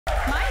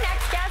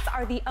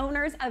are the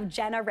owners of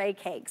Jenna Rae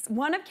Cakes,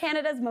 one of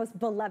Canada's most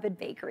beloved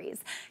bakeries.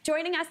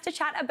 Joining us to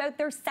chat about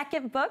their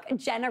second book,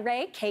 Jenna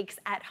Rae Cakes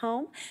at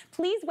Home,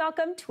 please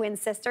welcome twin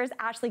sisters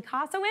Ashley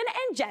KOSOWAN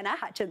and Jenna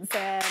Hutchinson.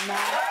 Hello,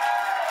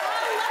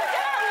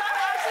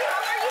 Ashley.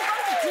 How are you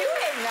both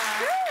doing?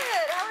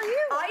 Good. How are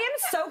you? I am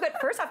so good.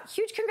 First off,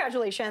 huge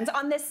congratulations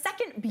on this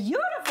second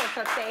beautiful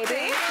cook baby.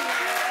 Thank you.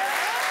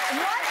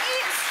 What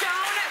a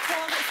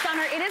stone-cold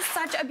stunner. It is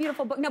such a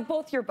beautiful book. Now,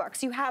 both your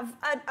books. You have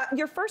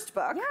your first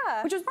book,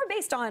 which was more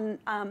based on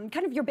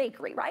kind of your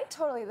bakery, right?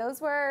 Totally.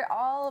 Those were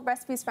all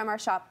recipes from our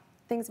shop,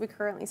 things we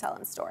currently sell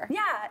in store.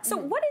 Yeah. So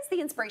what is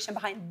the inspiration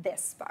behind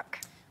this book?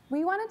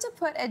 We wanted to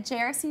put a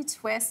JRC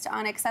twist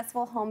on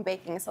accessible home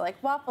baking, so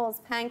like waffles,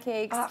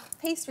 pancakes,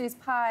 pastries,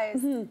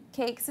 pies,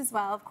 cakes as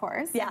well, of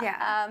course.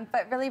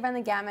 But really run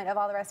the gamut of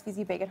all the recipes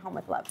you bake at home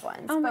with loved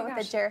ones. But with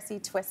the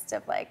JRC twist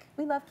of like,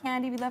 we love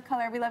candy, we love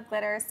color, we love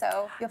glitter,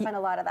 so you'll find a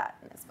lot of that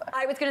in this book.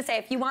 I was going to say,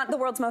 if you want the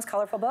world's most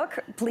colorful book,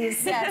 please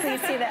see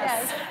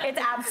this. It's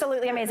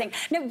absolutely amazing.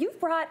 Now, you've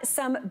brought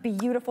some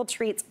beautiful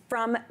treats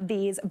from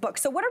these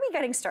books. So what are we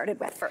getting started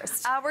with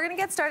first? We're going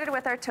to get started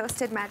with our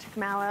toasted magic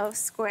mallow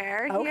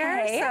square here.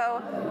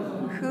 So,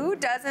 who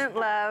doesn't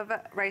love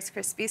Rice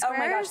Krispie squares? Oh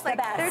my gosh, like,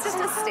 they're just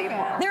a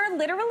staple. They're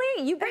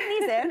literally, you bring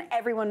these in,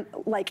 everyone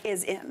like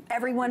is in.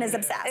 Everyone is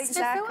obsessed.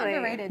 Exactly. They're so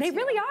underrated. They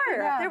really are.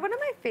 Yeah. They're one of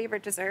my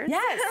favorite desserts.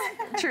 Yes.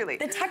 Truly.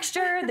 The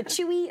texture, the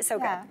chewy, so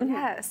good.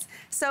 Yes.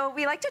 So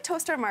we like to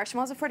toast our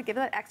marshmallows before to give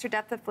it that extra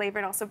depth of flavor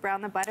and also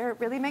brown the butter. It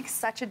really makes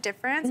such a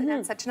difference and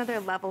adds such another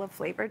level of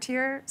flavor to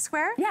your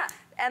square. Yeah.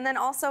 And then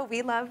also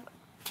we love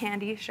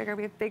candy, sugar,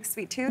 we have big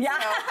sweet tooth. Yeah.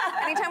 So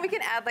anytime we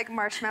can add like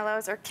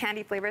marshmallows or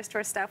candy flavors to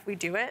our stuff, we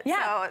do it.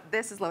 Yeah. So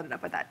this is loaded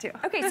up with that too.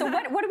 Okay, so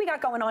what do we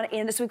got going on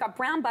in this? We've got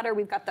brown butter,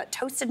 we've got the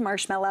toasted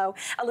marshmallow,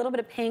 a little bit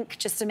of pink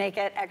just to make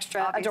it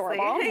extra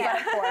adorable,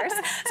 but of course.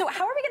 So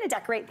how are we gonna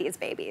decorate these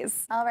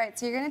babies? All right,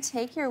 so you're gonna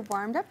take your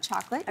warmed up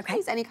chocolate, you can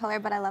use any color,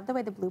 but I love the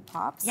way the blue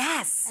pops.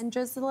 Yes. And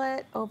drizzle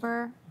it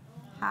over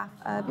half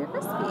of your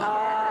recipe.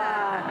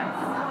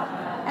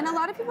 And a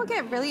lot of people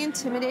get really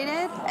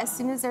intimidated as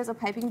soon as there's a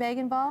piping bag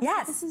involved.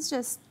 Yes. This is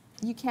just,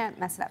 you can't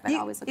mess it up. It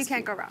always looks You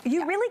can't cute. go wrong.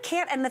 You really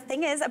can't, and the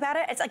thing is about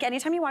it, it's like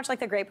anytime you watch like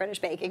the Great British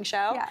Baking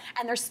Show,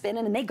 and they're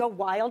spinning and they go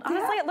wild,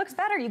 honestly, it looks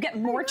better. You get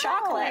more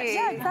chocolate.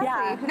 Yeah,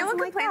 exactly. No one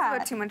like complains that.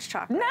 about too much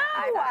chocolate.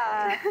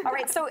 No! All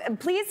right, so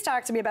please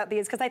talk to me about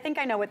these, because I think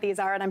I know what these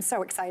are, and I'm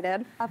so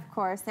excited. Of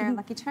course, they're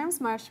Lucky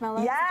Charms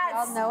marshmallows, Yes!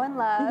 which we all know and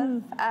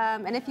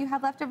love. And if you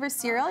have leftover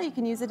cereal, you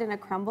can use it in a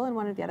crumble in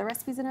one of the other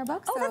recipes in our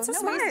book. Oh, that's so no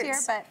smart. waste here,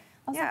 but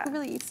also who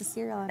really eats the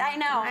cereal? I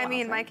know. I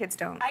mean, my kids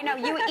don't. I know,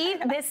 you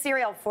eat this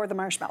cereal for the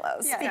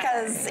marshmallows,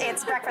 because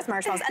it's breakfast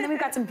marshmallows. And then we've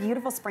got some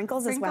beautiful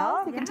sprinkles as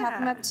well. You can top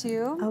them up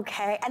too.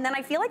 Okay, and then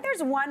I feel like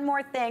there's one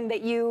more thing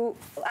that you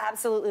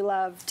absolutely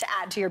love to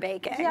add to your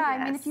baking. Yeah,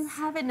 I mean, if you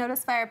haven't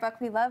noticed by our book,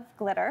 we love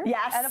glitter.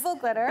 Yes. Edible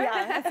glitter.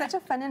 Yeah. It's such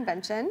a fun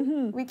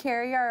invention. We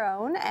carry our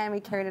own, and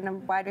we carry it in a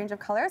wide range of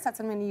colors. That's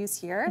what I'm going to use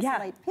here. Yeah.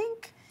 So light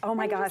pink. Oh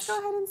my gosh. Just go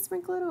ahead and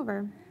sprinkle it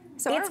over.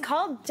 So it's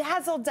called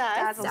Dazzle Dust.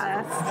 Dazzle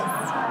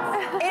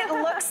Dust. It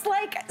looks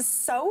like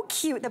so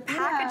cute. The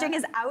packaging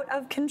is out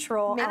of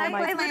control. And I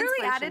literally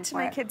inspiration added to for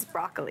my it. kids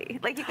broccoli.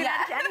 Like you can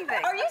add to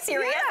anything. Are you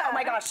serious? Yeah. Oh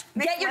my gosh.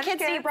 Mix Get your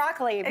kids to eat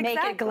broccoli. Make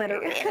it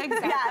glittery.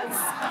 Exactly.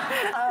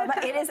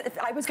 Yes. It is,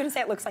 I was going to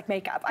say it looks like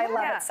makeup. I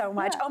love it so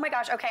much. Oh my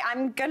gosh. Okay,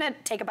 I'm going to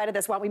take a bite of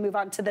this while we move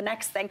on to the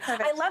next thing.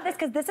 I love this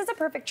because this is a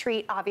perfect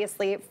treat,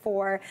 obviously,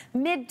 for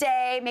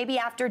midday, maybe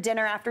after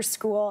dinner, after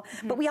school.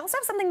 But we also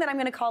have something that I'm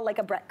going to call like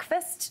a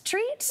breakfast treat.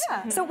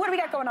 So what do we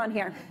got going on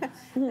here?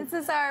 This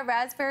is our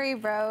raspberry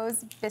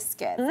rose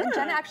biscuits. And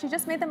Jenna actually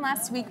just made them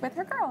last week with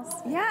her girls.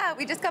 Yeah,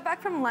 we just got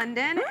back from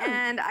London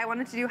and I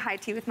wanted to do high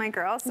tea with my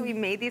girls. So we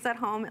made these at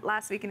home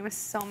last week and it was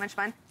so much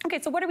fun.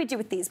 Okay, so what do we do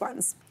with these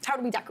ones? How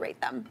do we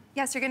decorate them?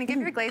 Yes, you're gonna give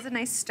your glaze a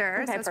nice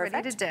stir so it's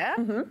ready to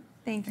dip.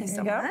 Thank you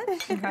so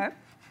much. Okay.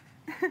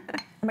 Oh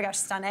my gosh,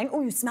 stunning.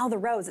 Oh, you smell the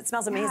rose. It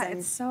smells amazing. Yeah,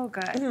 it's so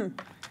good.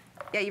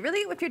 Yeah, you really,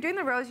 if you're doing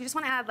the rose, you just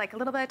want to add like a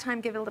little bit of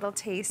time, give it a little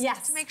taste. Yes.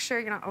 Just to make sure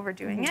you're not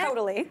overdoing it.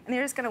 Totally. And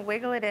you're just gonna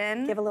wiggle it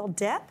in. Give a little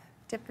dip.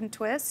 Dip and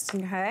twist.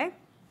 Okay.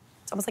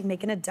 It's almost like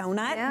making a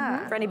donut.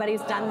 Yeah. For anybody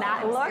who's done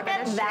that. Look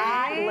at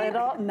that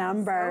little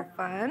number. So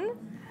fun.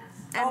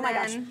 Oh And my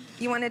then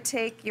you want to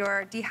take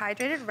your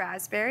dehydrated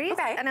raspberries.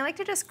 Okay. And I like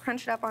to just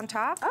crunch it up on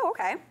top. Oh,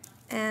 okay.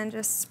 And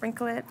just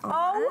sprinkle it on.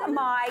 Oh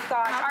my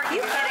gosh, are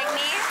you kidding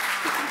me?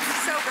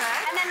 So good.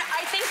 And then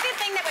I think the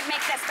thing that would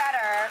make this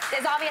better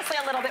is obviously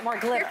a little bit more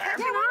glitter.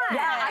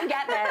 Yeah, I'm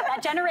getting it. That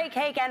Jenna Rae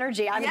cake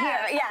energy, I'm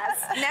here,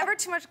 yes. Never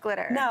too much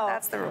glitter. No.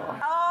 That's the rule.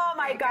 Oh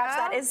my gosh,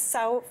 that is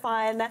so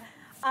fun.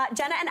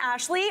 Jenna and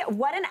Ashley,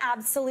 what an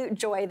absolute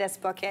joy this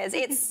book is.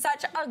 It's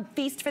such a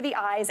feast for the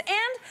eyes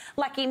and,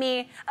 lucky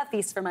me, a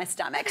feast for my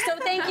stomach. So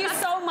thank you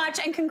so much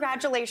and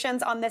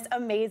congratulations on this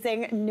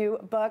amazing new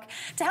book.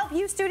 To help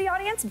you, studio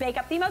audience, bake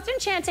up the most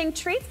enchanting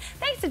treats,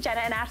 thanks to Jenna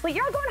and Ashley,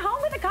 you're going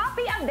home with a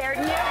copy of their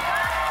new book.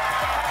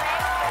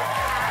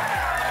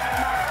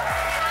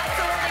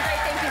 Absolutely great,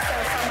 thank you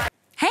so much.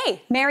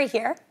 Hey, Mary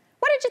here.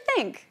 What did you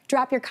think?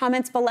 Drop your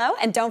comments below,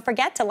 and don't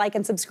forget to like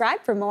and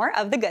subscribe for more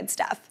of the good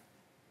stuff.